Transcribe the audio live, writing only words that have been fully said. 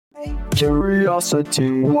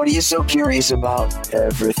Curiosity. What are you so curious about?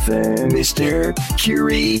 Everything, Mr.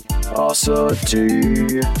 Curiosity.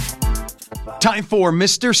 Time for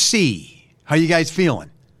Mr. C. How you guys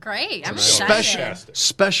feeling? Great. I'm excited.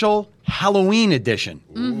 Special Halloween edition.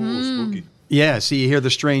 Ooh, spooky. Yeah, see, you hear the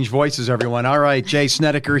strange voices, everyone. All right, Jay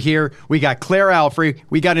Snedeker here. We got Claire Alfrey.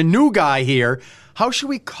 We got a new guy here. How should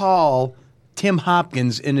we call Tim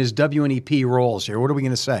Hopkins in his WNEP roles here? What are we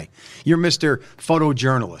going to say? You're Mr.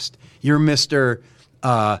 Photojournalist. You're Mr.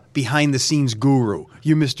 Behind-the-scenes guru.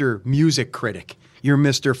 You're Mr. Music critic. You're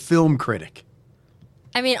Mr. Film critic.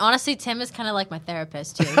 I mean, honestly, Tim is kind of like my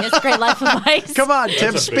therapist, too. He has great life advice. Come on,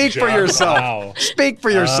 Tim, speak for yourself. Wow. Speak for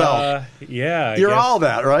yourself. Yeah. You're all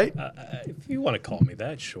that, right? If you want to call me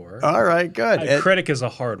that, sure. All right, good. Critic is a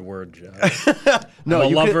hard word, Joe. No,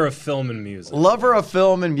 I'm a lover of film and music. Lover of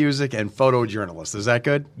film and music and photojournalist. Is that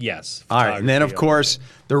good? Yes. All right, and then, of course,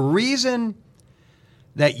 the reason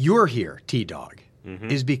that you're here, T-Dog,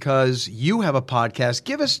 is because you have a podcast.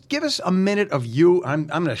 Give us a minute of you. I'm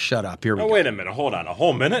going to shut up. Here we go. Wait a minute. Hold on. A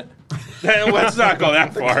whole minute? Let's not go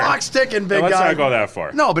that far. Clock's ticking, big guy. Let's not go that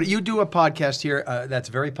far. No, but you do a podcast here that's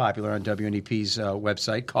very popular on WNEP's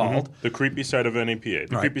website called... The Creepy Side of NEPA.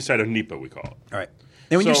 The Creepy Side of NEPA, we call it. All right.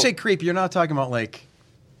 And when you So- say creep, you're not talking about, like,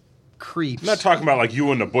 creeps. I'm not talking about like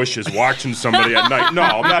you in the bushes watching somebody at night. No,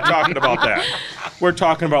 I'm not talking about that. We're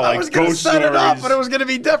talking about I was like going to ghost set it up, stories, but it was going to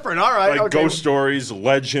be different. All right. like okay. ghost stories,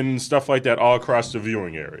 legends, stuff like that, all across the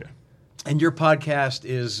viewing area. And your podcast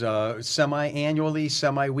is semi-annually,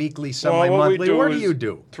 semi-weekly, Well, semi-monthly. What do is you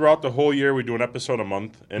do? Throughout the whole year, we do an episode a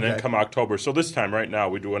month, and then Okay. come October. So this time, right now,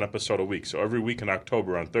 we do an episode a week. So every week in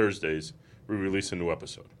October on Thursdays, we release a new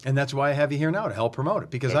episode. And that's why I have you here now, to help promote it.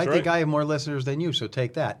 Because That's I think right. I have more listeners than you, so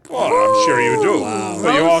take that. Well, I'm sure you do.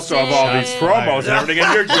 But you also have all these Roasted. promos and everything,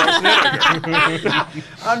 and you're just Snedeker.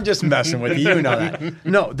 I'm just messing with you. You know that.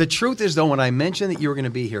 No, the truth is, though, when I mentioned that you were going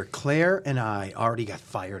to be here, Claire and I already got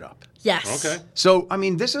fired up. Yes. Okay. So, I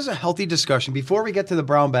mean, this is a healthy discussion. Before we get to the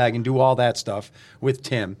brown bag and do all that stuff with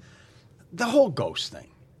Tim, the whole ghost thing.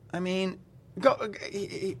 I mean,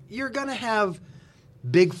 you're going to have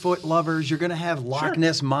Bigfoot lovers. You're going to have Loch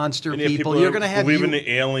Ness Monster And you have people. You're going to have believe in the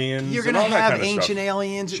aliens. You're going and to all that have kind of ancient stuff.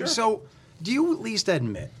 aliens. Sure. So, do you at least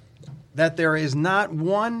admit that there is not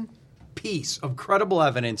one piece of credible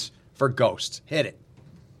evidence for ghosts? Hit it.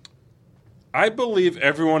 I believe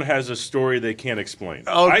everyone has a story they can't explain.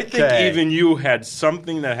 Okay. I think even you had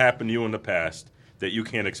something that happened to you in the past that you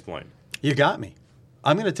can't explain. You got me.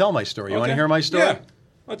 I'm going to tell my story. You want to Okay. hear my story? Yeah.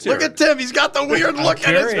 Let's hear Look it. at Tim. He's got the weird look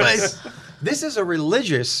on his curious. face. This is a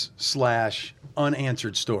religious /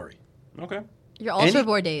 unanswered story. Okay. Your altar Any-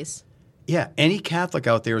 boy days. Yeah, any Catholic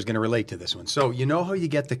out there is going to relate to this one. So you know how you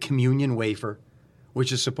get the communion wafer,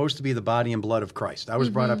 which is supposed to be the body and blood of Christ. I was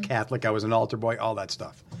brought up Catholic. I was an altar boy, all that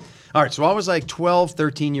stuff. All right, so I was like 12,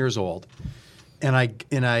 13 years old, and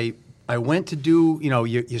I went to do,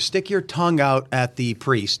 you stick your tongue out at the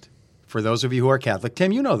priest, for those of you who are Catholic.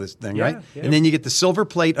 Tim, you know this thing, right? Yeah. And then you get the silver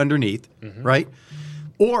plate underneath, right?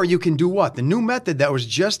 Or you can do what? The new method that was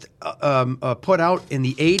just put out in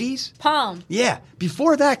the 80s? Palm. Yeah.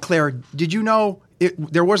 Before that, Claire, did you know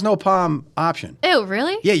there was no palm option? Ew,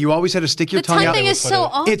 really? Yeah, you always had to stick your The tongue tongue out. thing is so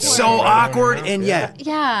awkward. It's so awkward, and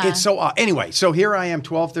Yeah. it's so anyway, so here I am,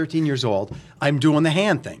 12, 13 years old. I'm doing the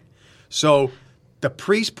hand thing. So the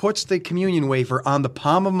priest puts the communion wafer on the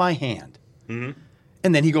palm of my hand, and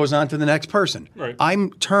then he goes on to the next person. Right.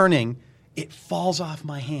 I'm turning, it falls off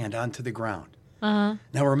my hand onto the ground. Now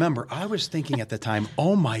remember, I was thinking at the time,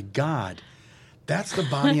 oh my God, that's the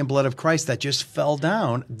body and blood of Christ that just fell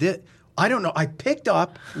down. I don't know. I picked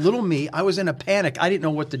up little me. I was in a panic. I didn't know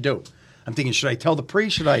what to do. I'm thinking, should I tell the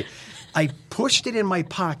priest? Should I? I pushed it in my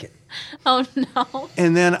pocket. Oh, no.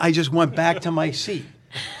 And then I just went back to my seat.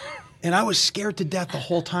 And I was scared to death the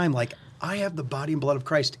whole time. Like, I have the body and blood of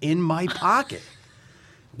Christ in my pocket.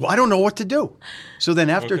 Well, I don't know what to do. So then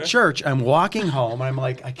after church, I'm walking home. I'm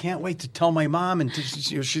like, I can't wait to tell my mom and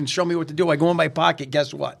she can show me what to do. I go in my pocket.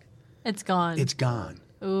 Guess what? It's gone. It's gone.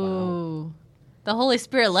 Ooh. The Holy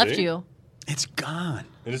Spirit left See? you. It's gone.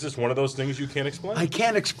 And is this one of those things you can't explain? I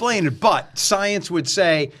can't explain it, but science would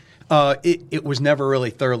say it was never really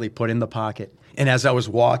thoroughly put in the pocket. And as I was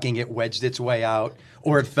walking, it wedged its way out,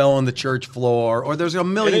 or it fell on the church floor, or there's a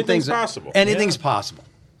million Anything's things. possible. Anything's possible.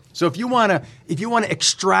 So if you want to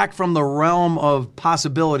extract from the realm of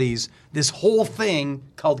possibilities this whole thing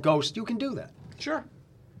called ghost, you can do that. Sure.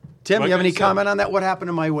 Tim, Like you have I any said. comment on that? What happened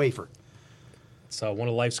to my wafer? It's one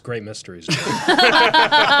of life's great mysteries.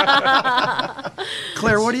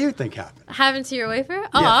 Claire, what do you think happened? Happened to your wafer?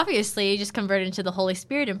 Oh, Yeah. obviously, you just converted into the Holy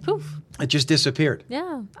Spirit and poof. It just disappeared.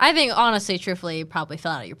 Yeah. I think, honestly, truthfully, it probably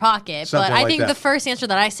fell out of your pocket. Something but I like think that. the first answer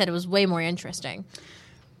that I said was way more interesting.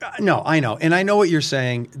 No, I know, and I know what you're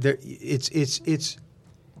saying.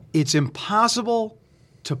 It's impossible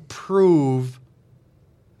to prove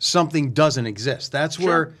something doesn't exist. That's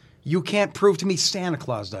where you can't prove to me Santa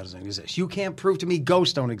Claus doesn't exist. You can't prove to me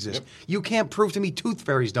ghosts don't exist. You can't prove to me tooth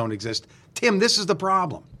fairies don't exist. Tim, this is the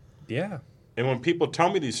problem. Yeah. And when people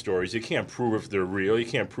tell me these stories, you can't prove if they're real, you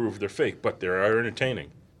can't prove if they're fake, but they are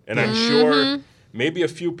entertaining. And I'm sure maybe a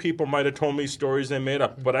few people might have told me stories they made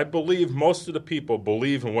up, but I believe most of the people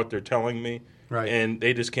believe in what they're telling me, Right. and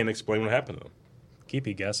they just can't explain what happened to them. Keep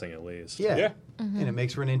you guessing at least. Yeah. And it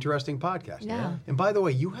makes for an interesting podcast. Yeah. And by the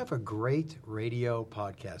way, you have a great radio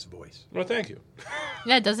podcast voice. Well, thank you.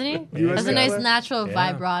 Yeah, doesn't he? You Has a guys nice got it? natural Yeah.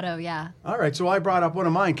 vibrato, yeah. All right, so I brought up one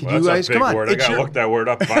of mine. Could Well, you that's guys a big come on? word. I It's got to your- look that word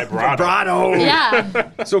up. Vibrato. Vibrato.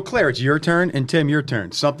 Yeah. So, Claire, it's your turn, and Tim, your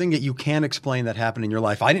turn. Something that you can't explain that happened in your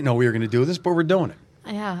life. I didn't know we were going to do this, but we're doing it.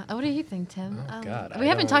 Yeah. What do you think, Tim? God, we I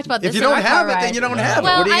haven't don't- talked about this If you in don't our have car it, then ride. you don't have it.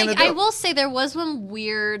 Well, What are you going to do? I will say there was one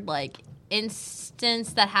weird,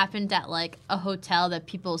 instance that happened at, a hotel that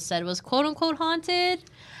people said was quote-unquote haunted.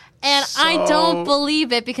 And I don't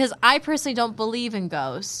believe it because I personally don't believe in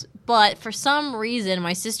ghosts. But for some reason,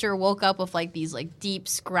 my sister woke up with, these, deep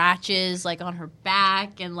scratches, on her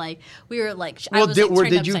back. And, we were, I Well, was, did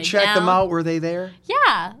turned you upside check down. them out? Were they there?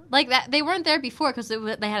 Yeah, that they weren't there before because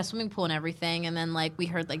they had a swimming pool and everything, and then we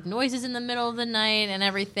heard noises in the middle of the night and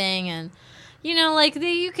everything, and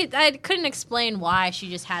I couldn't explain why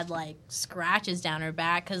she just had scratches down her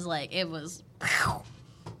back because it was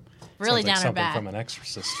really Sounds like down her something back. from an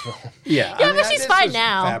Exorcist film. Yeah. but she's this fine is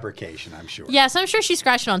now. Fabrication, I'm sure. Yeah, so I'm sure she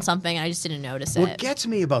scratched on something. I just didn't notice What it. gets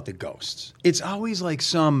me about the ghosts, it's always like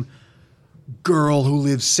some girl who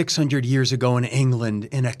lived 600 years ago in England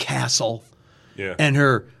in a castle, Yeah. and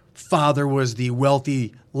her father was the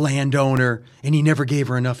wealthy landowner, and he never gave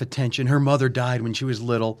her enough attention. Her mother died when she was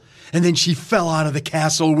little, and then she fell out of the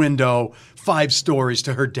castle window 5 stories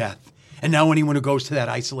to her death. And now anyone who goes to that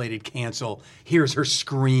isolated castle hears her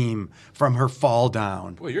scream from her fall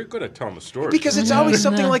down. Boy, you're good at telling the story. Because it's always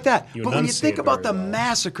something like that. You But when you enunciate think about the very well.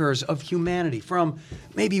 massacres of humanity, from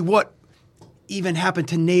maybe what even happened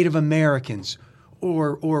to Native Americans,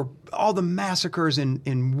 or all the massacres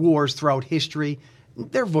in wars throughout history,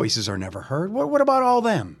 their voices are never heard. What about all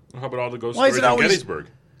them? How about all the ghost Why is stories it in always- Gettysburg?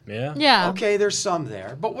 Yeah. Yeah. Okay, there's some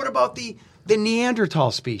there. But what about the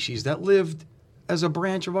Neanderthal species that lived as a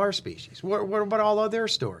branch of our species? What about all of their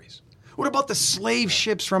stories? What about the slave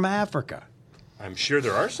ships from Africa? I'm sure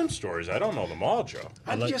there are some stories. I don't know them all, Joe.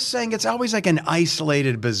 I'm just saying it's always like an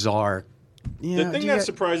isolated, bizarre. The thing that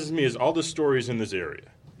surprises me is all the stories in this area.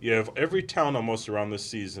 You have every town almost around this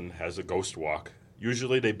season has a ghost walk.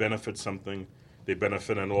 Usually they benefit something. They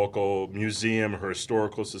benefit a local museum or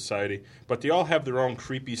historical society. But they all have their own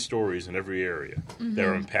creepy stories in every area that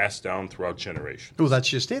are passed down throughout generations. Well, that's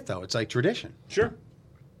just it, though. It's like tradition. Sure.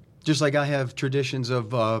 Just like I have traditions of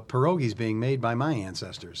pierogies being made by my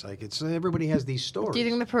ancestors. Like everybody has these stories. Do you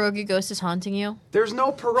think the pierogi ghost is haunting you? There's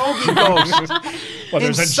no pierogi ghost. Well,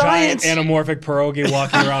 there's In a science- giant anamorphic pierogi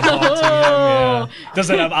walking around haunting him. Yeah.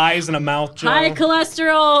 Does it have eyes and a mouth, Joe? High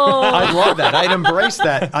cholesterol. I'd love that. I'd embrace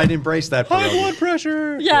that. I'd embrace that High pierogi. blood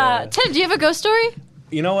pressure. Yeah. Tim, do you have a ghost story?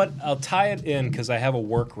 You know what? I'll tie it in because I have a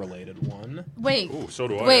work-related one. Wait. Ooh, so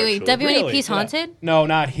do I. Wait. actually. WNEP's Really? haunted? Yeah. No,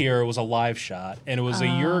 not here. It was a live shot, and it was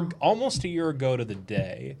almost a year ago to the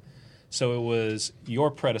day. So it was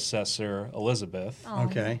your predecessor, Elizabeth.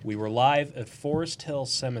 Okay. We were live at Forest Hill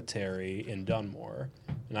Cemetery in Dunmore,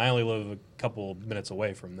 and I only live a couple minutes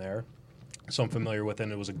away from there, so I'm familiar with it.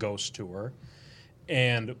 And it was a ghost tour,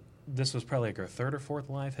 and this was probably like our 3rd or 4th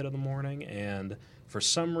live hit of the morning, and for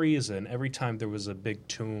some reason, every time there was a big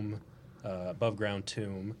tomb, above ground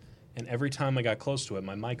tomb, and every time I got close to it,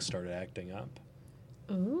 my mic started acting up.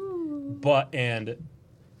 Ooh. I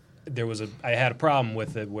had a problem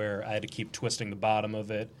with it where I had to keep twisting the bottom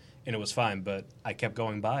of it, and it was fine, but I kept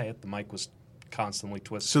going by it. The mic was constantly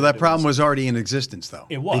twisted. So that problem was already in existence, though.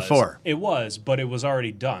 It was. Before. It was, but it was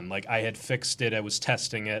already done. Like, I had fixed it, I was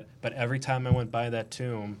testing it, but every time I went by that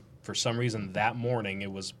tomb, for some reason that morning,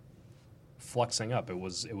 it was fluxing up. It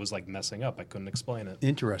was like messing up. I couldn't explain it.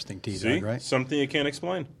 Interesting, T-Dog, See? right? Something you can't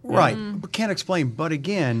explain. Right. We can't explain. But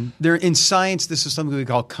again, in science, this is something we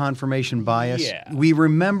call confirmation bias. Yeah. We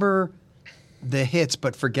remember the hits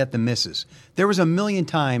but forget the misses. There was a million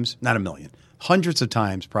times, not a million, hundreds of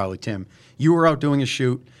times probably, Tim, you were out doing a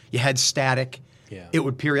shoot, you had static, Yeah. It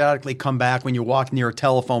would periodically come back when you walk near a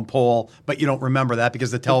telephone pole, but you don't remember that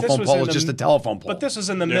because the telephone pole is just a telephone pole. But this was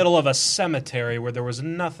in the middle of a cemetery where there was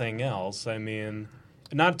nothing else. I mean,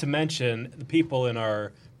 not to mention the people in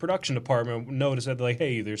our production department noticed that, like,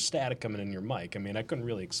 hey, there's static coming in your mic. I mean, I couldn't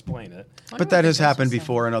really explain it. But that has happened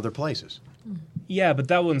before in other places. Yeah, but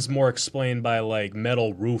that one's more explained by, like,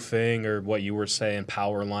 metal roofing or what you were saying,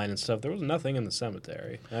 power line and stuff. There was nothing in the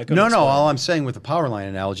cemetery. No, all I'm saying with the power line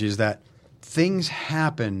analogy is that things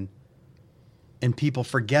happen and people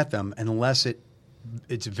forget them unless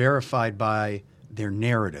it's verified by their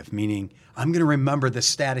narrative, meaning I'm going to remember the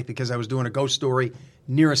static because I was doing a ghost story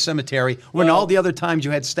near a cemetery when all the other times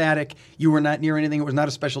you had static, you were not near anything. It was not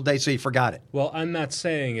a special day, so you forgot it. Well, I'm not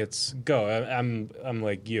saying it's I'm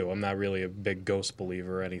like you. I'm not really a big ghost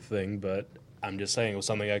believer or anything, but I'm just saying it was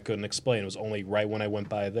something I couldn't explain. It was only right when I went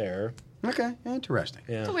by there. Okay, interesting.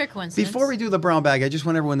 Yeah. It's a weird coincidence. Before we do the brown bag, I just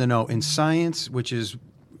want everyone to know, in science, which is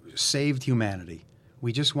saved humanity,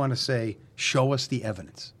 we just want to say, show us the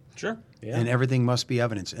evidence. Sure. Yeah. And everything must be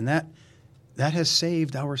evidence. And that has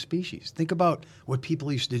saved our species. Think about what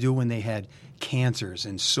people used to do when they had cancers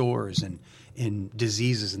and sores and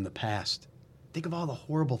diseases in the past. Think of all the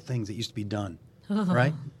horrible things that used to be done,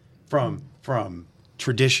 right? From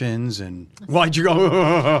traditions and why'd you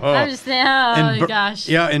go? I'm just gosh.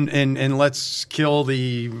 Yeah, and let's kill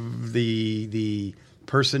the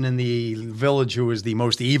person in the village who is the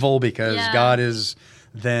most evil because God is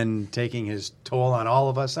then taking his toll on all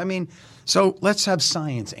of us. I mean, so let's have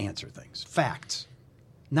science answer things. Facts,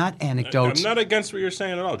 not anecdotes. I'm not against what you're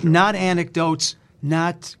saying at all, Joe. Not anecdotes,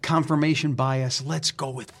 not confirmation bias. Let's go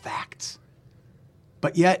with facts.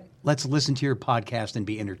 But yet, let's listen to your podcast and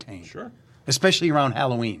be entertained. Sure. Especially around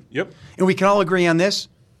Halloween. Yep. And we can all agree on this.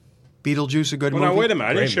 Beetlejuice, a good movie. Well, now, wait a minute.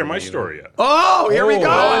 I didn't Great share my movie, story yet. Oh, here we go.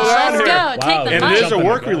 Let's go. Wow. Take the And mic. it is a Jumping the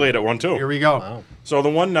work-related one, too. Here we go. Wow. So the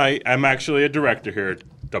one night, I'm actually a director here at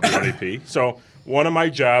WNEP. So one of my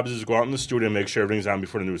jobs is to go out in the studio and make sure everything's on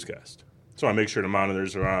before the newscast. So I make sure the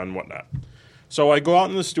monitors are on and whatnot. So I go out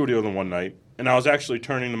in the studio the one night, and I was actually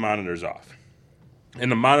turning the monitors off.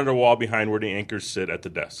 And the monitor wall behind where the anchors sit at the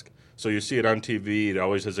desk. So you see it on TV. It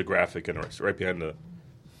always has a graphic in it,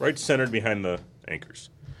 right centered behind the anchors.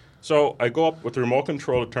 So I go up with the remote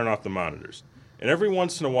control to turn off the monitors. And every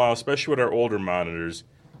once in a while, especially with our older monitors,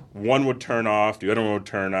 one would turn off, the other one would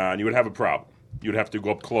turn on. You would have a problem. You'd have to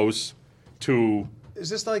go up close to... Is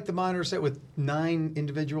this like the monitor set with 9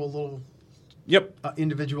 individual little Yep.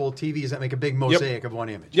 individual TVs that make a big mosaic of one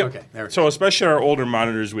image? Yep. Okay, there it is. So especially our older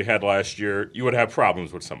monitors we had last year, you would have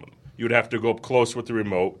problems with some of them. You would have to go up close with the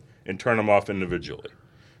remote and turn them off individually.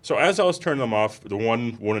 So as I was turning them off, the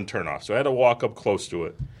one wouldn't turn off. So I had to walk up close to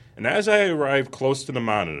it. And as I arrived close to the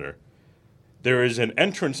monitor, there is an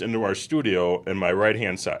entrance into our studio in my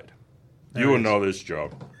right-hand side. You would know this,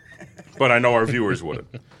 Joe, but I know our viewers wouldn't.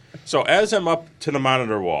 So as I'm up to the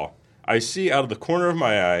monitor wall, I see out of the corner of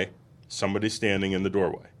my eye somebody standing in the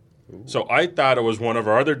doorway. Ooh. So I thought it was one of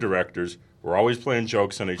our other directors. We're always playing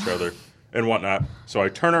jokes on each other and whatnot. So I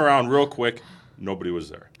turn around real quick. Nobody was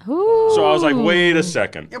there. Ooh. So I was like, wait a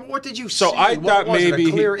second. Yeah, but what did you see? So I thought was maybe it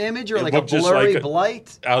a clear image or it like a looked just blurry like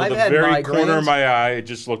blight? Out I've of the had very corner of migraines. my eye, it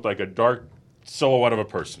just looked like a dark silhouette of a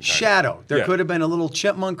person. Shadow. There Yeah. could have been a little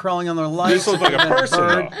chipmunk crawling on their lights. This looked like a person,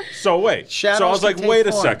 though. So wait. Shadows so I was like, can take wait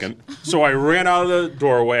a forms. second. So I ran out of the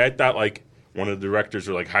doorway. I thought like one of the directors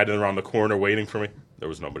were like hiding around the corner waiting for me. There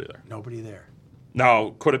was nobody there. Nobody there.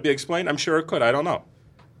 Now, could it be explained? I'm sure it could. I don't know.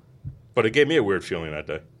 But it gave me a weird feeling that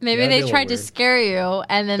day. Maybe Yeah, they it'd be tried to weird. scare you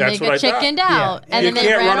and then That's they what I get thought. chickened out. Yeah. And You then they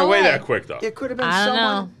can't ran run away that quick, though. It could have been I don't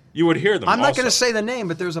someone. know. You would hear them. I'm not also. going to say the name,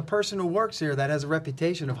 but there's a person who works here that has a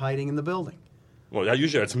reputation of hiding in the building. Well,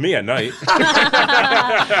 usually that's me at night.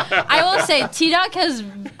 I will say, T-Doc has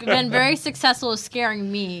been very successful with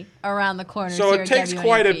scaring me around the corners. So here it at takes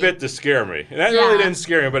quite a WNEP. bit to scare me. And that Yeah. really didn't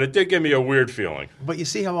scare me, but it did give me a weird feeling. But you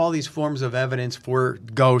see how all these forms of evidence for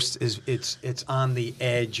ghosts it's on the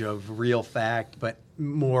edge of real fact, but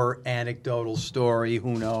more anecdotal story.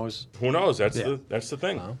 Who knows? Who knows? That's Yeah. the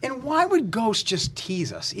thing. And why would ghosts just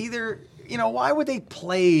tease us? Either why would they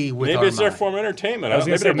play with Maybe our it's their mind? form of entertainment. I was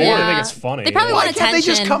Maybe going to say, they're maybe bored. they Yeah. think it's funny. They probably Why want can't they just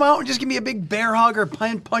attention. come out and just give me a big bear hug or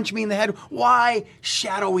punch me in the head? Why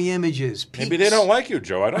shadowy images? Maybe peaks? they don't like you,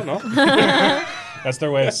 Joe. I don't know. That's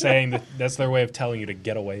their way of saying that. That's their way of telling you to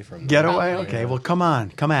get away from them. Get away? Okay, well, come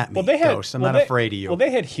on. Come at me, Well, they had. ghost. I'm well, not they- afraid of you. Well,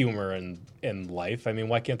 they had humor in life. I mean,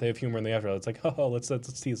 why can't they have humor in the afterlife? It's like, oh, let's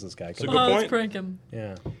tease this guy. It's a Come good on. point. Let's prank him.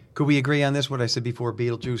 Yeah, Could we agree on this, what I said before?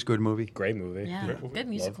 Beetlejuice, good movie? great movie. Yeah, good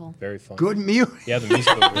musical. Love, very fun. Good music. Yeah, the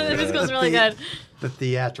musical. The musical's really good. The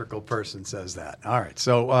theatrical person says that. All right.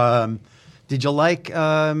 So, Did you like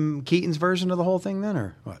Keaton's version of the whole thing then,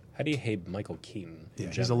 or what? How do you hate Michael Keaton? Yeah,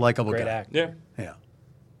 he's a likable Great guy. actor. Yeah. Yeah.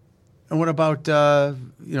 And what about the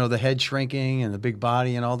head shrinking and the big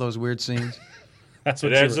body and all those weird scenes? That's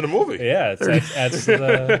It adds to the movie. Yeah, adds to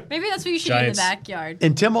the. Maybe that's what you should do in the Giants. backyard.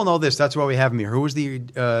 And Tim will know this. That's why we have him here. Who was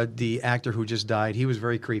the actor who just died? He was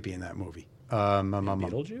very creepy in that movie.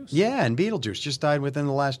 Beetlejuice? Yeah, and Beetlejuice just died within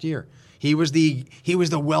the last year. He was the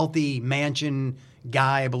wealthy mansion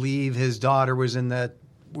guy, I believe. His daughter was in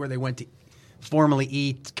where they went to formally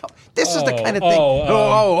eat. This is the kind of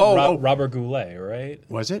thing. Robert Goulet, right?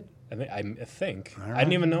 Was it? I think. All right. I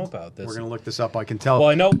didn't even know about this. We're gonna look this up. I can tell. Well,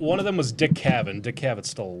 I know one of them was Dick Cavett. Dick Cavett's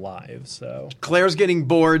still alive, so. Claire's getting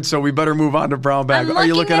bored, so we better move on to Brown Bag. I'm Are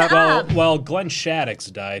you looking looking it up? up. Well, Glenn Shaddix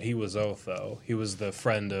died. He was Otho. He was the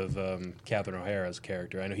friend of Catherine O'Hara's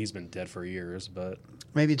character. I know he's been dead for years, but.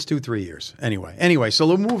 Maybe it's 2-3 years. Anyway, so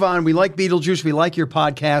we'll move on. We like Beetlejuice. We like your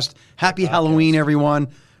podcast. Happy Halloween, everyone,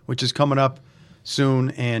 which is coming up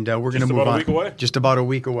soon, and we're going to move on. Just about a week away. Just about a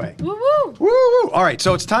week away. Woo woo! Woo! All right,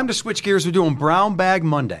 so it's time to switch gears. We're doing Brown Bag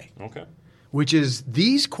Monday, Okay. which is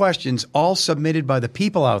these questions all submitted by the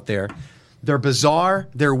people out there. They're bizarre.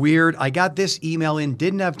 They're weird. I got this email in,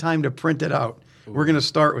 didn't have time to print it out. We're going to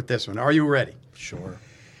start with this one. Are you ready? Sure.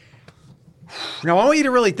 Now, I want you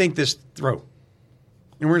to really think this through.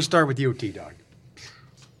 And we're going to start with you, T-Dog.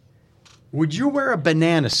 Would you wear a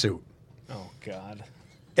banana suit Oh, God.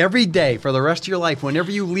 every day for the rest of your life?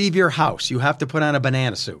 Whenever you leave your house, you have to put on a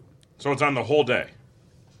banana suit. So it's on the whole day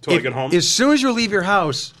till I get home? As soon as you leave your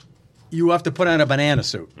house, you have to put on a banana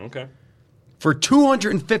suit Okay. for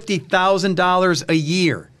 $250,000 a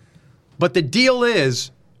year. But the deal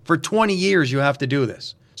is, for 20 years, you have to do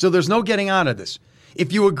this. So there's no getting out of this.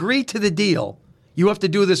 If you agree to the deal, you have to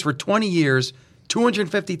do this for 20 years,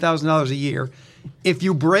 $250,000 a year. If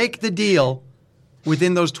you break the deal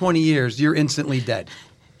within those 20 years, you're instantly dead.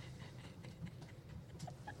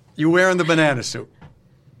 You wearing the banana suit.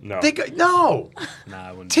 No. No. Nah,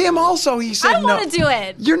 I wouldn't. Tim also, he said I no. want to do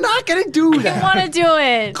it. You're not going to do I that. want to do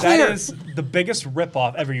it. Claire. That is the biggest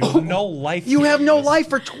ripoff ever. You have no life. You have no here. life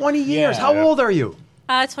for 20 years. Yeah. How old are you?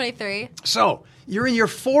 23. So, you're in your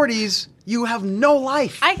 40s. You have no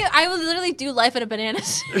life. I would literally do life in a banana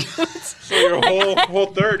suit. So your whole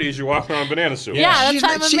 30s, you're walking around in a banana suit. Yeah. that's She's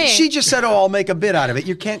fine not- with she, me. she just said, I'll make a bit out of it.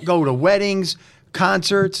 You can't go to weddings,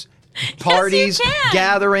 concerts, parties, can.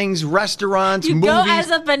 gatherings, restaurants, You movies. go as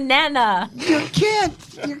a banana. You can't.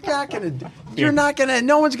 You're not going to. You're not going to.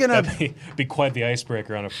 No one's going to. That'd be quite the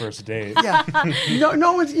icebreaker on a first date. Yeah.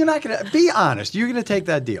 No one's. You're not going to. Be honest. You're going to take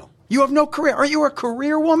that deal. You have no career. Are you a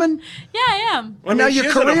career woman? Yeah, I am. I mean, now she's your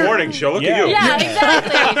in a career- morning show. Look Yeah. at you. Yeah,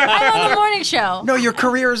 exactly. I'm on the morning show. No, your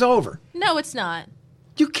career is over. No, it's not.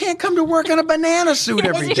 You can't come to work in a banana suit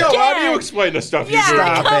every you day. Joe, how do can. you explain the stuff Yeah, you do?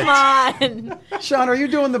 Stop come on. Sean, are you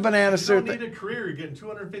doing the banana You suit? don't need a career. You're getting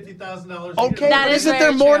 $250,000. Okay, That but is isn't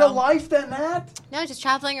there very more to true. life than that? No, just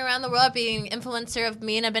traveling around the world, being influencer of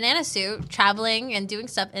me in a banana suit, traveling and doing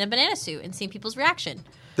stuff in a banana suit and seeing people's reaction.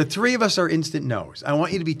 The three of us are instant no's. I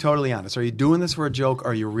want you to be totally honest. Are you doing this for a joke,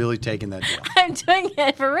 or are you really taking that deal? I'm doing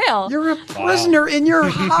it for real. You're a prisoner in your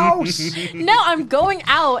house. No, I'm going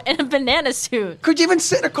out in a banana suit. Could you even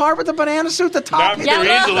sit in a car with a banana suit? The top. Not you very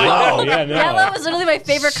can- easily. Oh, yeah, no. Yellow is literally my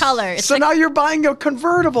favorite color. It's So like, now you're buying a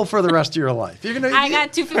convertible for the rest of your life. You're gonna. I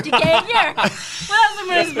got $250K a year. What else am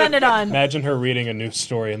I going to spend it on? Imagine her reading a news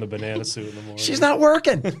story in the banana suit in the morning. She's not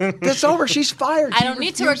working. It's over. She's fired. I She don't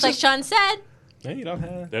need to work like refuses- Sean said. No, you don't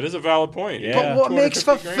have. That is a valid point. Yeah. But what makes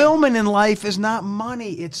 250 grand. fulfillment in life is not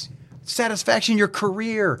money. It's satisfaction, your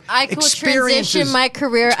career, I could experiences, transition my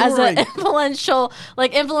career as touring. an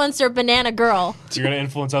influencer banana girl. So you're gonna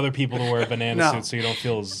influence other people to wear a banana No. suit so you don't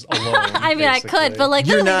feel as alone. I mean, I could, basically. but like,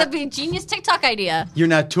 You're literally, not- that'd be a genius TikTok idea. You're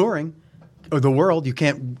not touring. Or the world. You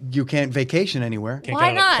can't vacation anywhere. Can't Why get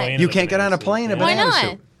on a not? plane in You a can't get on a banana plane in a suit. Why banana not?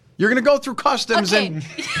 suit. You're going to go through customs Okay. and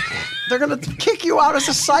they're going to kick you out as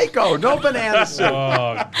a psycho. No banana suit. Oh,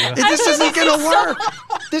 God. This isn't going to work.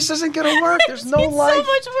 This isn't going to work. There's no It's life. so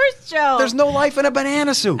much worse, Joe. There's no life in a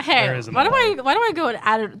banana suit. Hey, There isn't why do a I go and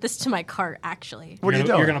add this to my cart? Actually, What are you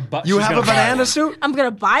You're doing? gonna bu- you she's have a gonna buy banana one. suit? I'm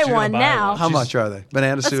gonna buy She's gonna one buy now. one. How She's- much are they?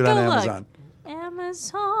 Banana Let's suit go on look. Amazon.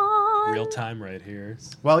 Amazon. Real time right here.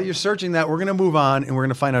 While you're searching that, we're going to move on and we're going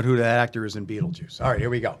to find out who that actor is in Beetlejuice. All right, here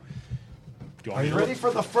we go. Do you Are want you me to- ready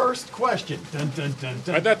for the first question? Dun, dun, dun,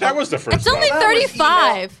 dun. I thought that was the first It's only one. that was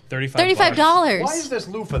 $35. $35. Why is this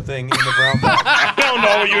loofah thing in the brown bag? I don't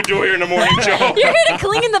know what you do here in the morning, Joe. You're here to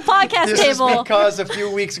clean the podcast This table. is because a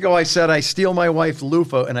few weeks ago I said I steal my wife's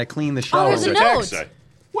loofah and I clean the shower. there's a with note. it. Text say.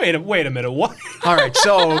 Wait a minute. What? All right,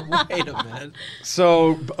 so Wait a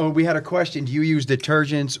minute. we had a question. Do you use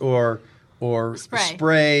detergents or or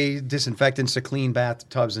spray disinfectants to clean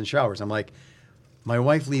bathtubs and showers. I'm like, my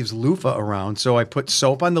wife leaves loofah around, so I put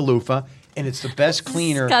soap on the loofah, and it's the best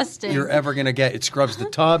cleaner disgusting. you're ever going to get. It scrubs the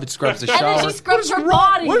tub. It scrubs the And shower. then she scrubs her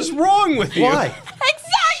body. What is wrong with you? Why?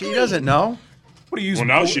 Exactly. She doesn't know. What do you use? Well,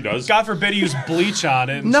 now she does. God forbid you use bleach on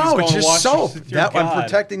it. And she's No, going it's to just wash soap. Dear That I'm God.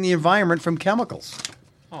 protecting the environment from chemicals.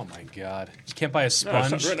 Oh my God! You can't buy a No, it's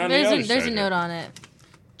sponge. not written on the other There's a side note here. on it.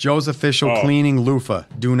 Joe's official cleaning loofah.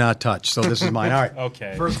 Do not touch. So this is mine. All right.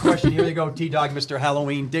 Okay. First question. Here you go, T-Dog, Mr.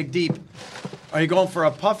 Halloween. Dig deep. Are you going for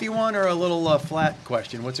a puffy one or a little flat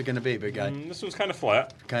question? What's it going to be, big guy? This one's kind of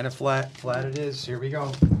flat. Kind of flat. Flat it is. Here we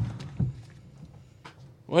go.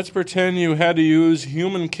 Let's pretend you had to use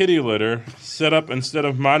human kitty litter set up instead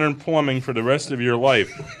of modern plumbing for the rest of your life.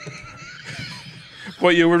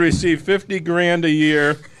 But you would receive $50,000 a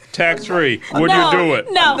year tax-free. Would you do it?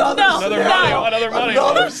 No, Another money.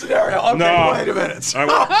 Another scenario. Okay, No. wait a minute.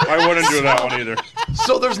 I wouldn't do that one either.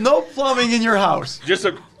 So there's no plumbing in your house. Just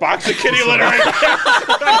a box of kitty litter.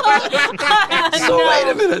 So wait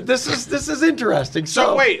a minute. This is interesting.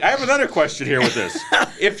 So wait, I have another question here with this.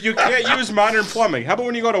 If you can't use modern plumbing, how about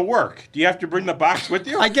when you go to work? Do you have to bring the box with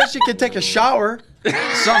you? I guess you could take a shower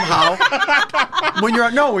somehow. When you're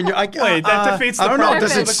Wait, that defeats the I don't know. purpose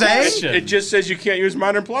Does it of the say? question. It just says you can't use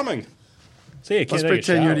modern plumbing See, you can't Let's take a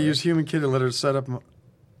pretend you're to shower. use human kitty litter to set up for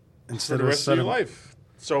instead the of a rest set of your of life.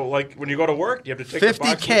 So, like, when you go to work, you have to take the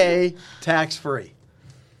box with you? $50K tax free.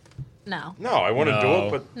 No. No, I wouldn't do No.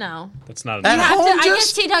 it, but No. That's not At You enough. have to, home, I guess,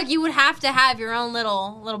 just T-Dog, you would have to have your own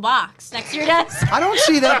little box next to your desk. I don't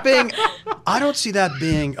see that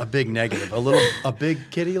being a big negative. A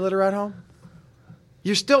big kitty litter at home.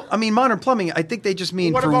 You're still. I mean, modern plumbing. I think they just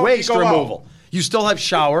mean What for about when you waste go out? removal. You still have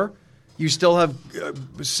shower. You still have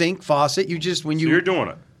sink, faucet. You just when so you. you're doing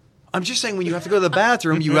it. I'm just saying when you have to go to the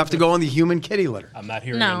bathroom, you have to go on the human kitty litter. I'm not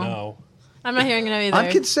hearing No. a no. I'm not hearing it either.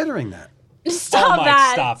 I'm considering that. Stop Mike,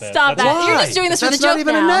 that. stop it. Stop That's- that. You're just doing this for the That's joke not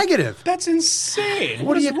even now. a negative. That's insane.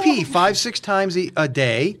 What do is you wrong? pee 5-6 times a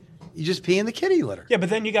day? You just pee in the kitty litter. Yeah, but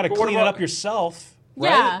then you got to But what clean it about- up yourself.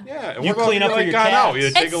 Yeah. Yeah. And You what about clean if up for like your gone cats. out? You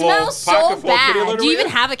It take a little smells so pocket full of kitty bad. litter Do you with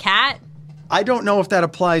even have a cat? I don't know if that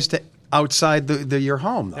applies to outside your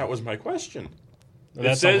home though. That was my question.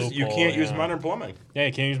 That's it a says you loophole, can't use yeah. modern plumbing. Yeah,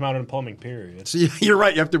 you can't use modern plumbing, period. So you're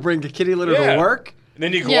right. You have to bring a kitty litter Yeah. to work. And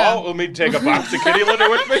then you go Yeah. out, let me take a box of kitty litter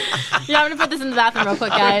with me. Yeah, I'm gonna put this in the bathroom real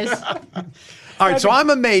quick, guys. All right, so I'm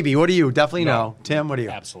a maybe. What do you? Definitely no. Tim, what do you?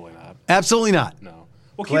 Absolutely not. Absolutely not. No.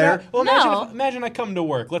 Well, Claire? imagine I come to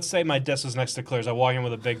work. Let's say my desk is next to Claire's. I walk in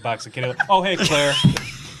with a big box of kitty litter. Oh, hey, Claire.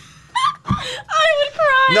 I would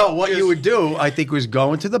cry. No, what you would do, I think, was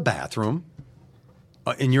go into the bathroom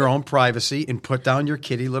in your own privacy and put down your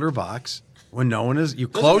kitty litter box when no one is. You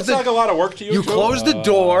close Doesn't it sound like a lot of work to you, You too? close the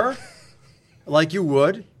door like you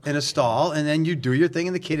would in a stall, and then you do your thing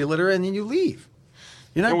in the kitty litter, and then you leave.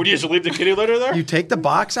 You're And not. would you just leave the kitty litter there? You take the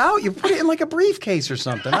box out. You put it in like a briefcase or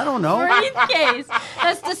something. I don't know. Briefcase.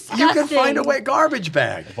 That's disgusting. You can find a way garbage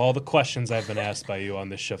bag. Of all the questions I've been asked by you on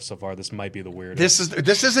this shift so far, this might be the weirdest.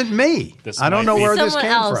 This isn't me. This I don't might know be where this someone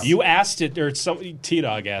came else. from. You asked it, or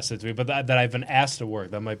T-Dog asked it to me, but that I've been asked to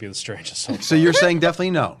work. That might be the strangest so far. So you're saying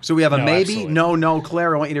definitely no. So we have a No, maybe, absolutely. no,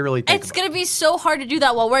 Claire. I want you to really think It's about it. gonna be so hard to do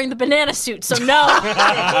that while wearing the banana suit. So no,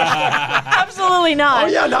 absolutely not. Oh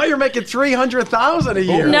yeah, now you're making $300,000 a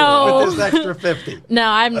year. No. with this extra 50. No,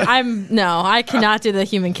 I cannot do the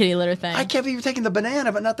human kitty litter thing. I can't believe you're taking the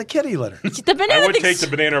banana, but not the kitty litter. The banana I would thing's- take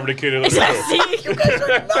the banana over the kitty litter, too. See? You guys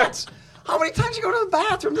are nuts. How many times you go to the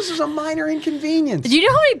bathroom? This is a minor inconvenience. Do you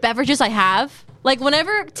know how many beverages I have? Like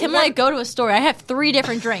whenever Tim and I go to a store, I have 3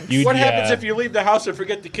 different drinks. What happens if you leave the house and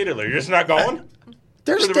forget the kitty litter? You're just not going?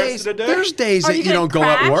 There's for the rest days. of the day? There's days Are that you gonna don't go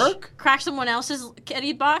at work. Crash someone else's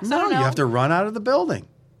kitty box? I No, don't you know. have to run out of the building.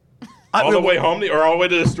 All the way home or all the way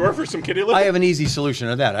to the store for some kitty litter? I have an easy solution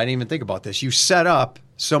to that. I didn't even think about this. You set up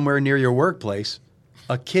somewhere near your workplace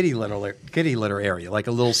a kitty litter area, like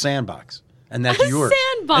a little sandbox, and that's A yours.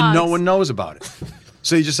 sandbox. And no one knows about it.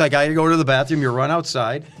 So you just like, I go to the bathroom, you run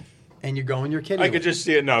outside, and you go in your kitty. I litter. could just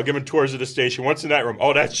see it now. Giving tours of the station. What's in that room?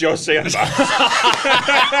 Oh, that's Joe's sandbox.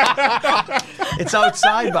 It's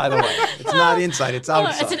outside, by the way. It's not inside. It's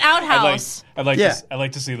outside. It's an outhouse. I'd like Yeah.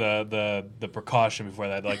 to see the precaution before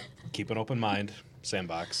that. Like, keep an open mind.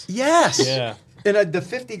 Sandbox. Yes. Yeah. And the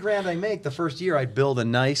 $50,000 I make the first year, I'd build a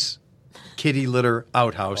nice kitty litter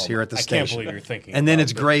outhouse here at the I station. can't believe you're thinking. And then about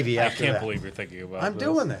it's this. gravy I after can't that. believe you're thinking about. I'm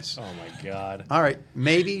doing this. Oh my god. All right,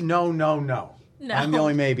 maybe, no. No. I'm the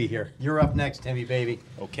only maybe here. You're up next, Timmy, baby.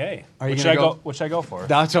 Okay. Are you Which gonna I go- go? Which I go for?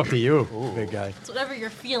 That's up to you, big guy. It's whatever you're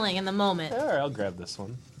feeling in the moment. All right, I'll grab this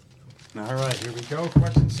one. All right, here we go.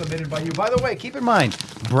 Questions submitted by you. By the way, keep in mind,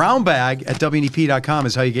 brownbag at WNEP.com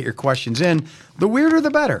is how you get your questions in. The weirder,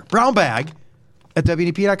 the better. Brownbag at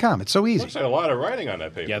WNEP.com. It's so easy. Looks like a lot of writing on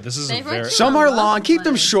that paper. Yeah, this is They a wrote very. you Some a are love long. Keep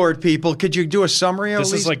them letter. short, people. Could you do a summary?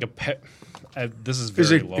 This at is least? like this is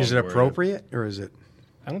very long. Is it worded. appropriate or is it?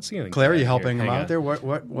 I don't see anything. Claire, are you here. helping him Hang out on. there?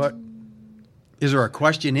 What? Is there a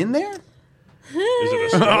question in there? Is it a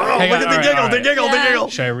story? Oh, Hang look on, at the all giggle, right, the all giggle, the Yeah. giggle.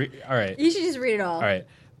 Should I read? All right. You should just read it all. All right.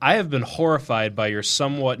 I have been horrified by your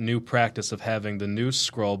somewhat new practice of having the news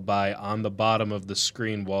scroll by on the bottom of the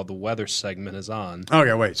screen while the weather segment is on.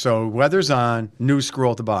 Okay, wait. So weather's on, news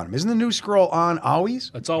scroll at the bottom. Isn't the news scroll on always?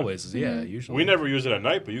 It's always, yeah, usually. We never use it at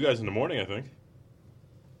night, but you guys in the morning, I think.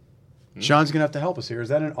 Sean's going to have to help us here. Is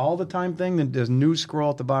that an all-the-time thing? Then does news scroll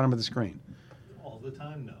at the bottom of the screen? All the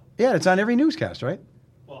time? No. Yeah, it's on every newscast, right?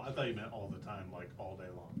 Well, I thought you meant all the time, like all day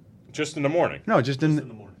long. Just in the morning. No, just in. Just in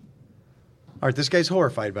the morning. All right, this guy's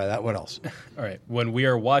horrified by that. What else? All right. When we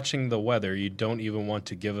are watching the weather, you don't even want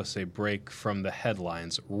to give us a break from the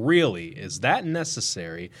headlines. Really? Is that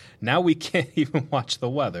necessary? Now we can't even watch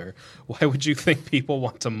the weather. Why would you think people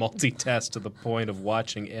want to multitask to the point of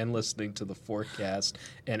watching and listening to the forecast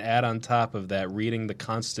and add on top of that reading the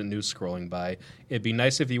constant news scrolling by? It'd be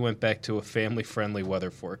nice if you went back to a family-friendly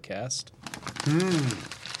weather forecast.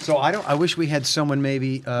 So I wish we had someone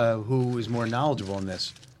maybe who is more knowledgeable in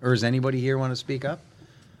this. Or does anybody here want to speak up?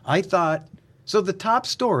 I thought so. The top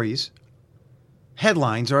stories,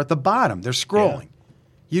 headlines are at the bottom. They're scrolling.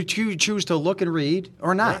 You choose to look and read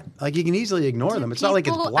or not. Like you can easily ignore them. It's not like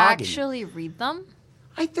it's People blogging. actually read them?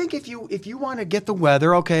 I think if you want to get the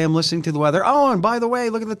weather, okay, I'm listening to the weather. Oh, and by the way,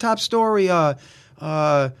 look at the top story.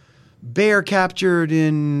 Bear captured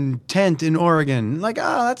in tent in Oregon. Like,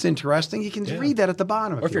 oh, that's interesting. You can read that at the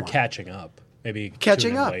bottom. Or if you you're want. catching up. Maybe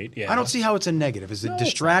Catching tune in up. late. Yeah. I don't see how it's a negative. Is it No, it's not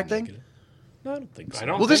distracting? negative. No, I don't think so. I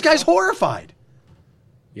don't Well, this think guy's so. horrified.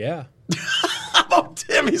 Yeah. How about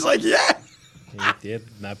Tim? He's like, yeah. I'm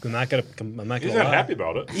not gonna. He's not happy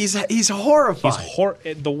about it. He's horrified.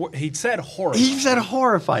 He said horrified. He said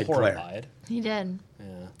horrified, Claire. Horrified. He did. Yeah.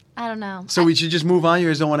 I don't know. So we should just move on. You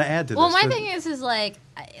guys don't want to add to Well, this. my thing is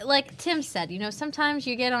like Tim said, sometimes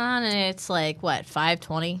you get on and it's like,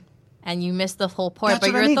 5:20, and you miss the whole point, That's but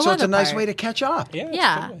what you're I mean. at the So it's a weather nice part. way to catch up. Yeah. it's a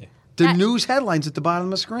Yeah. good way. The That- news headlines at the bottom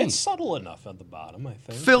of the screen. It's subtle enough at the bottom, I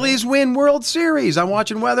think. Phillies win World Series. I'm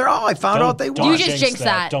watching weather. Oh, I found out they Don't won. You just jinx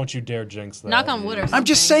that. Don't you dare jinx that. Knock on wood or something. I'm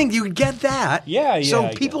just saying you get that. Yeah, So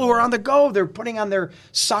I people get who are that. on the go, they're putting on their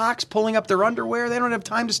socks, pulling up their underwear. They don't have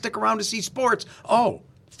time to stick around to see sports. Oh,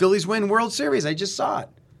 Phillies win World Series. I just saw it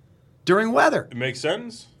during weather. It makes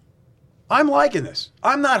sense. I'm liking this.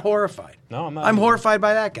 I'm not horrified. No, I'm not I'm either. horrified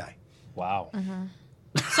by that guy. Wow.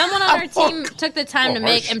 Someone on our team took the time to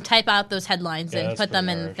make harsh. him type out those headlines Yeah, and that's put them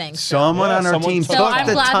pretty in the harsh. thing. Someone Yeah, on our someone team took took So I'm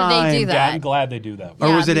the glad that they time. do Yeah, that. I'm glad they do that. Or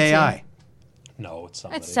Yeah, was it me too. AI? No, it's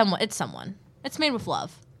somebody. It's someone. It's made with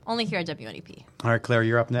love. Only here at WNEP. All right, Claire,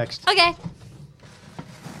 you're up next. Okay.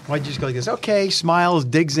 Why'd you just go like this? Okay, smiles,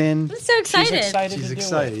 digs in. I'm so excited. She's excited She's to do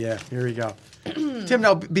excited. it. Yeah, here we go. Tim,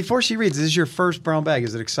 now, before she reads, this is your first brown bag.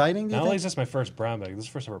 Is it exciting? Do you Not only think? is this my first brown bag, this is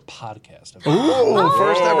the first ever podcast. Ooh,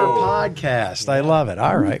 first ever podcast. I love it.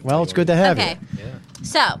 All right. Well, it's good to have Okay. you. Yeah.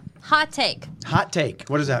 So, hot take. Hot take.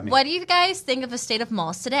 What does that mean? What do you guys think of the state of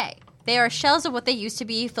malls today? They are shells of what they used to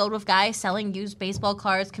be, filled with guys selling used baseball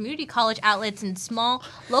cards, community college outlets, and small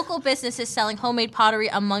local businesses selling homemade pottery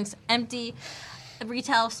amongst empty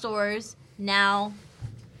retail stores. Now,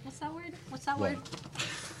 what's that word? What's that word?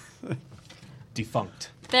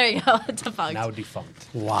 Defunct. There you go. Defunct. Now defunct.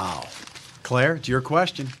 Wow. Claire, it's your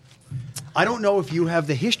question. I don't know if you have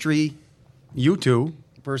the history, you two,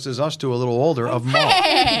 versus us two, a little older, of malls.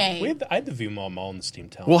 Hey! I had the View Mall in the Steam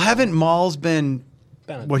Town. Well, haven't malls been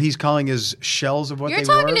Been- what he's calling his shells of what You're they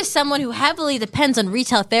talking were? to someone who heavily depends on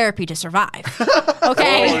retail therapy to survive.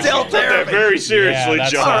 Okay? Retail Take that very seriously,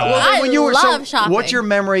 that's John. all right. I love shopping. What's your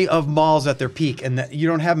memory of malls at their peak? And you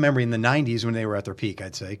don't have memory in the 90s when they were at their peak,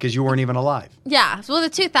 I'd say, because you weren't even alive. Yeah. Well, the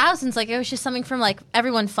 2000s, it was just something from,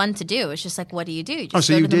 everyone fun to do. It's just what do? You just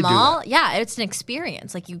so go you to the did do mall. that. Yeah, it's an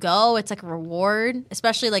experience. You go, it's like a reward.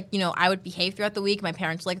 Especially, I would behave throughout the week. My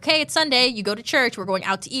parents were like, okay, it's Sunday. You go to church. We're going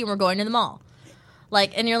out to eat. And we're going to the mall.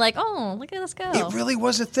 And you're like, oh, look at let's go. It really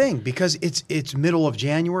was a thing because it's middle of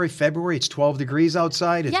January, February. It's 12 degrees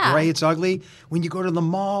outside. It's Yeah. gray. It's ugly. When you go to the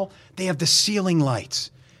mall, they have the ceiling lights.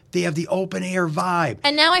 They have the open air vibe.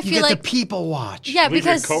 And now I you feel get like- the people watch. Yeah, Leave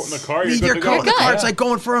because your coat in the car. You're Leave good your to coat go. in the You're car. good. It's like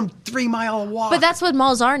going for a 3-mile walk. But that's what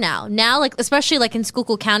malls are now. Now, especially in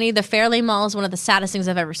Schuylkill County, the Fairlane Mall is one of the saddest things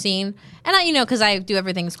I've ever seen. And because I do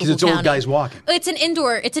everything in Schuylkill it's County. old guys walking. It's an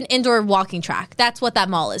indoor walking track. That's what that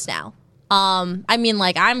mall is now. I mean,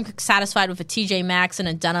 like, I'm satisfied with a TJ Maxx and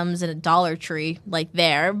a Dunham's and a Dollar Tree, like,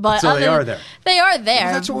 there. But So they are there. They are there.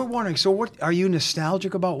 Well, that's what we're wondering. So, what are you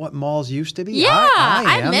nostalgic about what malls used to be? Yeah,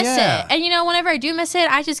 I I miss yeah. it. And, whenever I do miss it,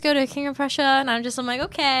 I just go to King of Prussia, and I'm like,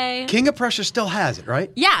 okay. King of Prussia still has it,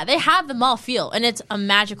 right? Yeah, they have the mall feel, and it's a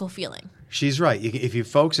magical feeling. She's right. If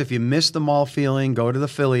you miss the mall feeling, go to the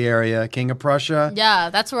Philly area, King of Prussia. Yeah,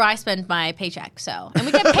 that's where I spend my paycheck. So, and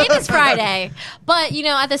we get paid this Friday. But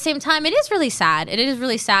at the same time, it is really sad. It is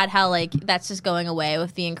really sad how like that's just going away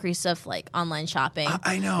with the increase of like online shopping.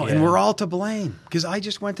 I know, Yeah. and we're all to blame because I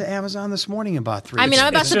just went to Amazon this morning and bought 3. I mean, I'm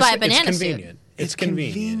about It's to buy a it's banana suit. convenient. It's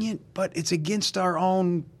convenient. but it's against our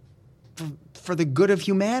own for the good of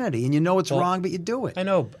humanity, and it's wrong, but you do it. I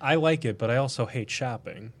know I like it, but I also hate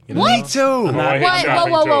shopping. Me too. I hate What?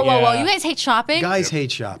 shopping, Whoa! too. Yeah. You guys hate shopping? Guys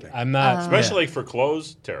hate shopping. I'm not. Especially for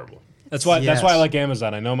clothes, terrible. That's why Yes. I like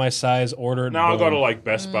Amazon. I know my size. Order it. Now I'll go to boom. like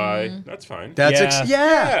Best Buy. That's fine. That's Yeah.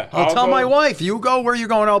 Yeah, I'll I'll tell go- my wife, you go where you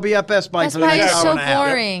going. I'll be at Best Buy Best for the Buy next is hour so and a half.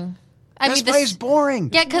 boring. Best Buy is boring.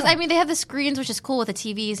 Yeah, because they have the screens, which is cool with the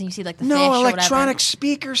TVs, and you see like the fish No or electronic whatever.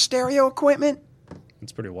 speaker, stereo equipment.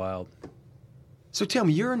 It's pretty wild. So tell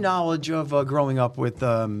me, your knowledge of growing up with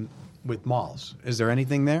malls. Is there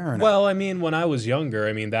anything there? Or no? Well, I mean, when I was younger,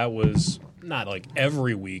 I mean that was not like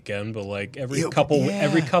every weekend, but like every Yeah, couple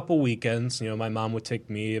weekends. My mom would take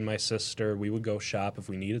me and my sister. We would go shop if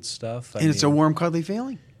we needed stuff. and it's a warm, cuddly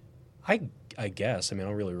feeling. I guess. I mean, I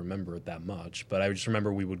don't really remember it that much, but I just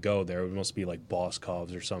remember we would go there. It must be like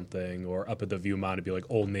Boscov's or something, or up at the Viewmont, it'd be like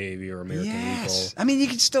Old Navy or American Yes. Eagle. I mean, you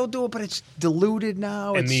can still do it, but it's diluted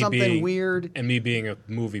now. It's something weird. And me being a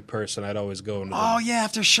movie person, I'd always go into Oh, yeah,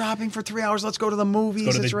 after shopping for 3 hours, let's go to the movies.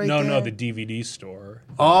 go to It's the right no, there. the DVD store.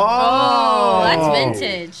 Oh, that's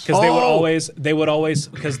vintage. Because Oh. they would always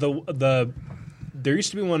because there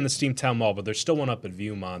used to be one in the Steamtown Mall, but there's still one up at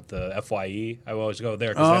Viewmont, the FYE. I would always go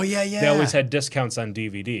there. 'cause Oh, yeah. They always had discounts on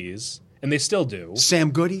DVDs, and they still do.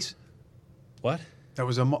 Sam Goody's. What? That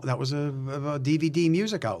was a DVD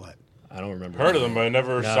music outlet. I don't remember. Heard of them, but I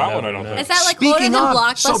never saw one. I don't no. think. Is that like older than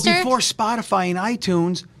Blockbuster? so before Spotify and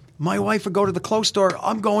iTunes, my wife would go to the clothes store.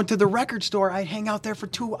 I'm going to the record store. I'd hang out there for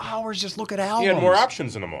 2 hours, just look at albums. You had more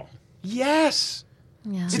options in the mall. Yes.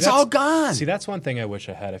 Yeah. It's all gone. See, that's one thing I wish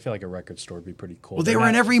I had. I feel like a record store would be pretty cool. Well, they were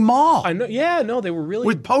in every mall I know. Yeah, no, they were really.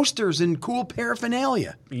 with posters and cool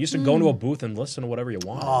paraphernalia. You used to go into a booth and listen to whatever you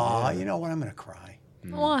wanted. Oh, yeah. you know what? I'm going to cry.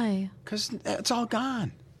 Why? Because it's all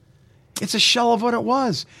gone. It's a shell of what it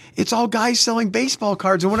was. It's all guys selling baseball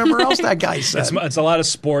cards and whatever else that guy said. It's a lot of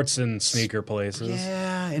sports and sneaker places.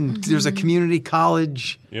 Yeah, and there's a community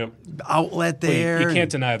college Yep. outlet Well, there. you can't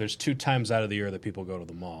deny there's 2 times out of the year that people go to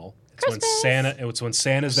the mall. It's Christmas. It's when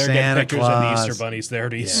Santa's there Santa getting pictures and the Claus. Easter Bunny's there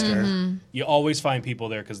at Easter. You always find people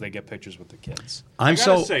there because they get pictures with the kids. I'm I gotta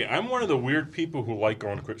so say, I'm one of the weird people who like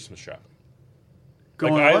going to Christmas shopping.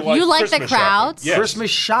 going I what? like You like the Christmas shopping. crowds? Yes. Christmas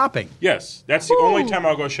shopping. Yes, that's the only time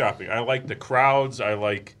I'll go shopping. I like the crowds. I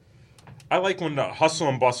like when the hustle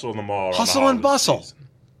and bustle in the mall. around the Hustle and holiday bustle. season.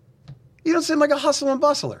 You don't seem like a hustle and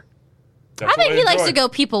bustler. That's I think what he likes enjoy. to go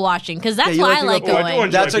people watching because that's you why like I to go- like Oh, I do going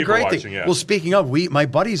enjoy That's a people great watching, thing. yeah. Well, speaking of, my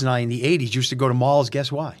buddies and I in the 80s used to go to malls,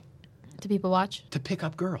 guess why? to people watch. To pick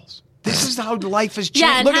up girls. This is how life has changed.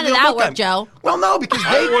 Yeah, and Look how at did the that look work, on- Joe? Well, no, because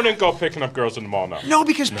I they wouldn't go picking up girls in the mall now. No,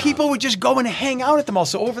 because people would just go and hang out at the mall.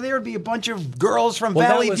 So over there would be a bunch of girls from Well,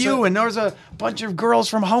 that Valley was View, a- and there was a bunch of girls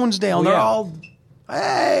from Honesdale, and Well, they're yeah. all,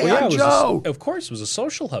 hey, Well, I'm it was Joe. of course, it was a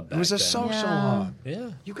social hub back It was a then. social Yeah. hub. Yeah.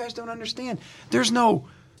 You guys don't understand. There's no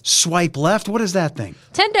swipe left. What is that thing?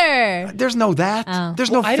 Tinder. There's no that. Oh.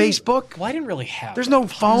 There's no I didn't- Facebook. Well, I didn't really have There's that. no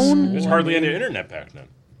phone. There's hardly any internet back then.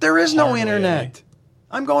 There is no Hardly internet.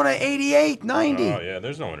 I'm going to 88, 90. Oh yeah,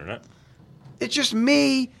 there's no internet. It's just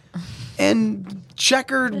me and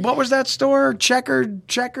Checkered. What was that store? Checkered,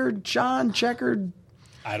 John, Checkered.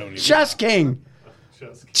 I don't even. Chess King.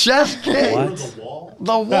 Just Chess King. What? the wall.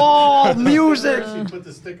 The wall music. You put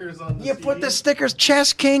the stickers on the You put CD. the stickers,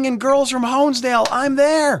 Chess King and Girls from Honesdale. I'm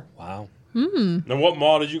there. Wow. Now, what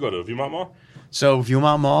mall did you go to? Viewmont Mall? So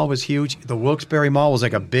Viewmont Mall was huge. The Wilkes-Barre Mall was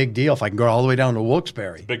like a big deal. If I can go all the way down to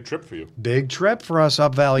Wilkes-Barre. Big trip for you. Big trip for us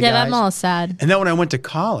up Valley Yeah, guys. that mall is sad. And then when I went to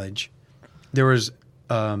college, there was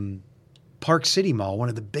Park City Mall, one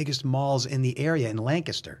of the biggest malls in the area in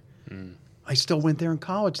Lancaster. I still went there in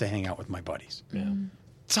college to hang out with my buddies. Yeah.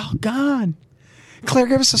 It's all gone. Claire,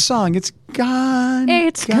 give us a song. It's gone.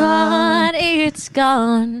 It's gone. It's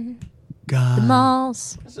gone. The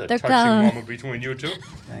malls. This is a They're touching gone. moment between you two.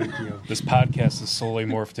 Thank you. This podcast has slowly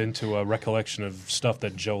morphed into a recollection of stuff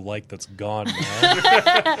that Joe liked that's gone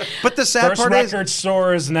now. But the sad First part is, record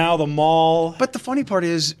store is now the mall. but the funny part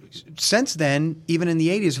is, since then, even in the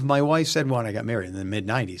 80s, if my wife said, when I got married in the mid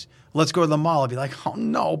 90s, let's go to the mall, I'd be like, oh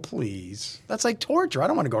no, please. That's like torture. I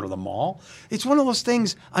don't want to go to the mall. It's one of those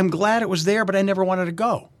things, I'm glad it was there, but I never wanted to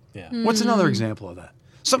go. Yeah. What's another example of that?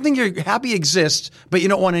 Something you're happy exists, but you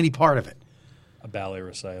don't want any part of it. A ballet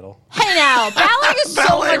recital. Hey now, ballet is so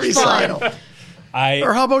Ballet much recital. fun.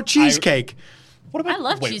 Or how about cheesecake? What about, I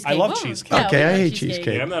love wait, cheesecake. I love Whoa. cheesecake. Yeah, Okay, we I love hate cheesecake.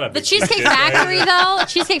 Yeah, I'm not a The big Cheesecake Factory, though,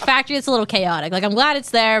 Cheesecake Factory, it's a little chaotic. Like, I'm glad it's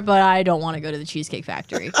there, but I don't want to go to the Cheesecake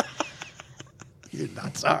Factory. You're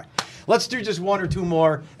nuts. All right. Let's do just one or two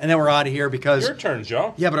more, and then we're out of here because... Your turn,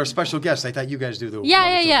 Joe. Yeah, but our special guest, I thought you guys do the Yeah,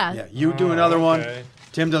 one or two. yeah. You do another one. okay.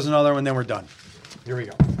 Tim does another one, then we're done. Here we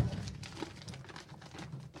go.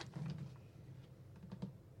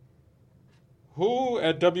 Who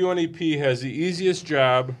at WNEP has the easiest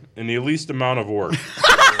job and the least amount of work?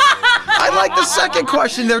 I like the second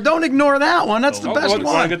question there. Don't ignore that one. That's the best Want to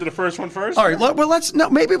one. get to the first one first? All right, well, let's... No,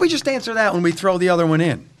 maybe we just answer that when we throw the other one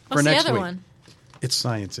in for What's the next other week. one? It's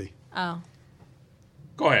sciencey. Oh.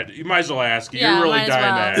 Go ahead. You might as well ask. Yeah, You're really might as dying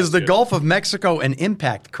well. to ask. Is the it. Gulf of Mexico an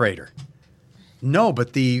impact crater? No,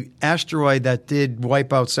 but the asteroid that did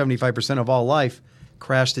wipe out 75% of all life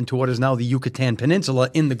crashed into what is now the Yucatan Peninsula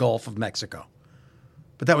in the Gulf of Mexico.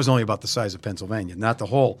 But that was only about the size of Pennsylvania. Not the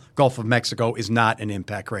whole Gulf of Mexico is not an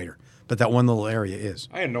impact crater, but that one little area is.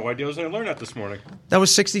 I had no idea I was going to learn that this morning. That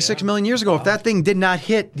was 66 million years ago. If that thing did not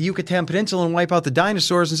hit the Yucatan Peninsula and wipe out the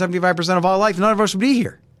dinosaurs and 75% of all life, none of us would be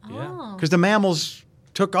here. Oh. Because the mammals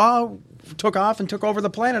took off and took over the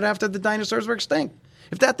planet after the dinosaurs were extinct.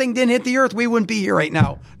 If that thing didn't hit the Earth, we wouldn't be here right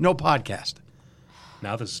now. No podcast.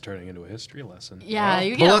 Now this is turning into a history lesson. Yeah,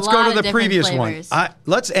 you But get let's a go lot to of the different previous flavors. one.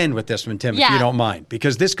 Let's end with this one, Tim, if Yeah. you don't mind,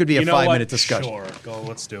 because this could be a You know what? 5-minute discussion. Sure, go.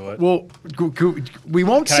 Let's do it. Well, we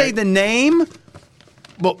won't Can say I- the name,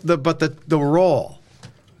 but the role.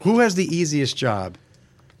 Who has the easiest job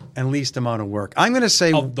and least amount of work? I'm going to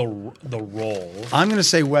say Of the role. I'm going to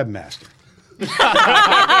say webmaster.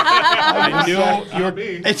 I knew you were.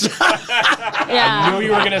 It's Yeah. I knew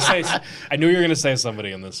you were gonna say. I knew you were gonna say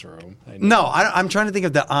somebody in this room. I knew. no. I'm trying to think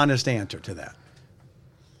of the honest answer to that.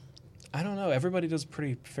 I don't know. Everybody does a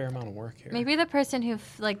pretty fair amount of work here. Maybe the person who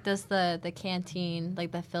does the canteen,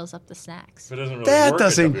 like that fills up the snacks. It doesn't really That work at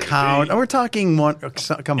doesn't WNEP. count. We're talking one.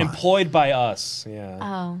 Come on. Employed by us. Yeah.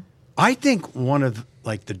 Oh. I think one of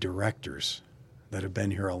the directors that have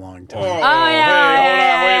been here a long time. Oh, yeah,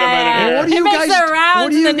 hey, hold on, wait a minute here. What do It you makes guys? the rounds What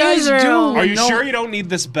do in you the guys do? newsroom. Are you No- sure you don't need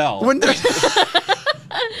this bell? When there-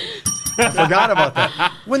 I forgot about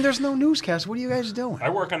that. When there's no newscast, what are you guys doing? I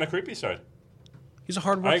work on the creepy side. He's a I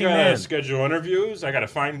hardworking got to man. schedule interviews. I got to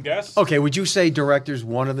find guests. Okay, would you say director's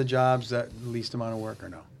one of the jobs that least amount of work or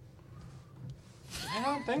no? I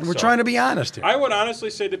don't think We're so. trying to be honest here. I would honestly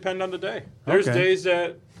say depend on the day. There's Okay. days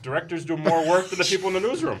that directors do more work than the people in the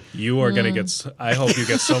newsroom. You are gonna get. I hope you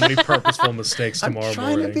get so many purposeful mistakes I'm tomorrow trying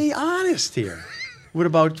morning. to be honest here. What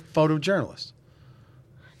about photojournalists?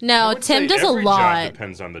 I No, would Tim say does a every lot. Job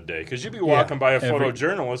depends on the day because you'd be walking by a Every-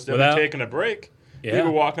 photojournalist that without- be taking a break. Yeah.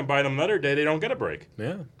 People walking by them another day, they don't get a break.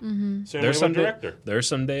 Yeah. Mm-hmm. Same There's way some with director. there's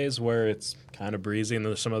some days where it's kind of breezy, and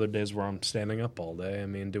there's some other days where I'm standing up all day. I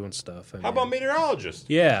mean, doing stuff. How about meteorologists?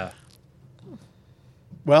 Yeah.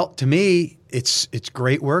 Well, to me, it's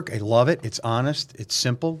great work. I love it. It's honest. It's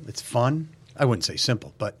simple. It's fun. I wouldn't say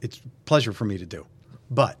simple, but it's a pleasure for me to do.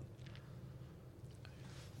 But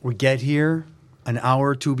we get here an hour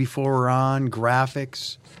or two before we're on,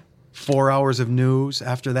 graphics, 4 hours of news.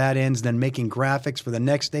 After that ends, then making graphics for the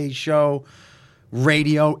next day's show,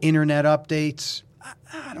 radio, internet updates.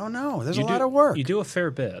 I don't know. There's a lot of work. You do a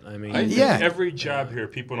fair bit. I mean, I think Yeah. every job here,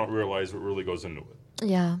 people don't realize what really goes into it.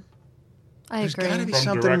 Yeah. I There's agree. gotta be From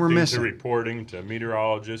something we're directing missing. to reporting to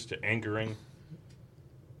meteorologist to anchoring.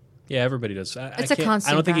 yeah, everybody does. It's a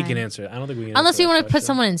constant I don't think you can grind. answer it. I don't think we can. Unless answer you that want to put question.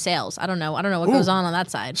 someone in sales. I don't know. I don't know what Ooh. goes on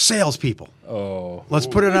that side. Salespeople. Oh, Let's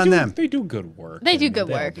put it They on do- them. They do good work. They do I mean, good all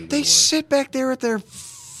work. do good They work. sit back there at their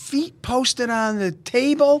feet posted on the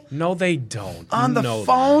table. No, they don't. On You the know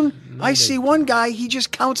phone, that. No, I they see don't. one guy, he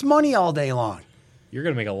just counts money all day long. You're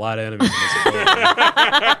gonna make a lot of enemies in this building.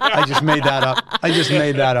 I just made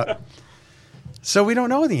that up. So we don't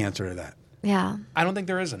know the answer to that. Yeah. I don't think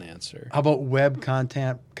there is an answer. How about web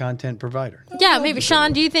content provider? Yeah, maybe.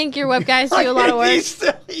 Sean, do you think your web guys do a lot of work?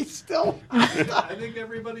 He's still. I think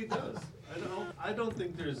everybody does. I don't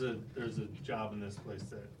think there's a job in this place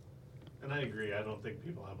that, and I agree. I don't think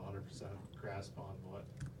people have 100% grasp on what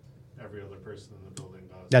every other person in the building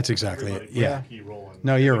does. That's exactly it. Everybody plays Yeah. a key role in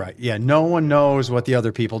No, you're right. Yeah, no one knows what the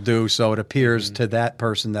other people do, so it appears to that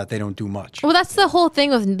person that they don't do much. Well, that's the whole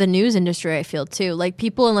thing with the news industry, I feel, too. Like,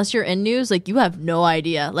 people, unless you're in news, like, you have no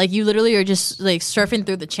idea. Like, you literally are just, like, surfing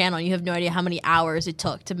through the channel. You have no idea how many hours it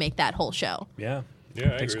took to make that whole show. Yeah. Yeah, I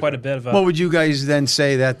It takes agree quite a with bit of What would you guys then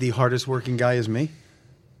say that the hardest working guy is me?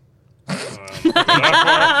 You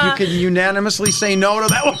can unanimously say no to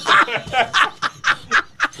that one.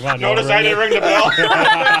 Come on, Notice Noah, I didn't ring the bell.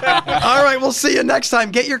 All right, we'll see you next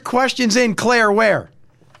time. Get your questions in, Claire. Where?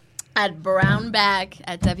 At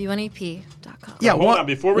brownbag@WNEP.com. Yeah, Hold on,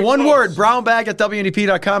 before we one close. word,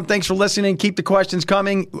 brownbag@WNEP.com. Thanks for listening. Keep the questions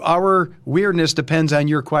coming. Our weirdness depends on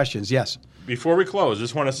your questions. Yes. Before we close,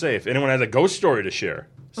 just want to say, if anyone has a ghost story to share,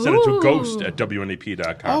 send it to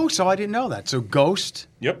ghost@WNEP.com. Oh, so I didn't know that. So ghost.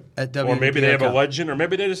 Yep. At Or maybe they have a WNEP.com. legend, or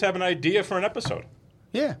maybe they just have an idea for an episode.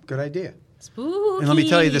 Yeah, good idea. Spooky. And let me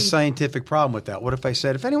tell you the scientific problem with that. What if I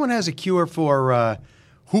said, if anyone has a cure for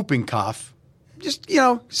whooping cough, just,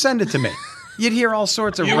 send it to me. You'd hear all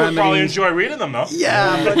sorts of You would remedies. probably enjoy reading them, though.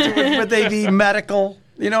 Yeah, but would they be medical?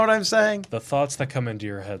 You know what I'm saying? The thoughts that come into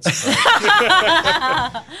your head.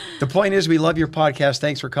 The point is, we love your podcast.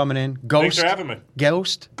 Thanks for coming in. Ghost. Thanks for having me.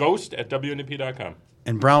 Ghost Ghost@WNEP.com.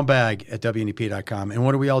 and brownbag@WNEP.com. And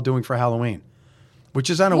what are we all doing for Halloween? Which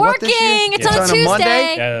is on a what this year? Working! It's on a a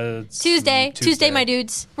Monday? Tuesday. It's Tuesday, my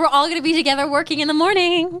dudes. We're all going to be together working in the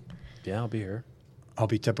morning. Yeah, I'll be here. I'll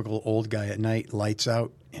be typical old guy at night, lights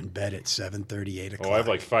out, in bed at 7:30, 8 o'clock. Oh, I have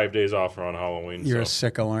like 5 days off around Halloween. You're so.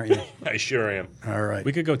 a sicko, aren't you? I sure am. All right.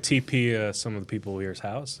 We could go TP some of the people here's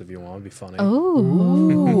house if you want. It'd be funny.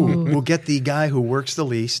 Oh. We'll get the guy who works the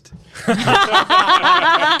least.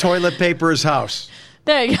 Toilet paper his house.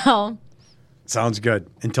 There you go. Sounds good.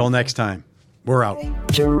 Until next time, we're out.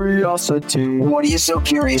 Curiosity. What are you so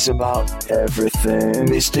curious about? Everything,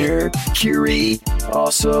 Mr. Curiosity.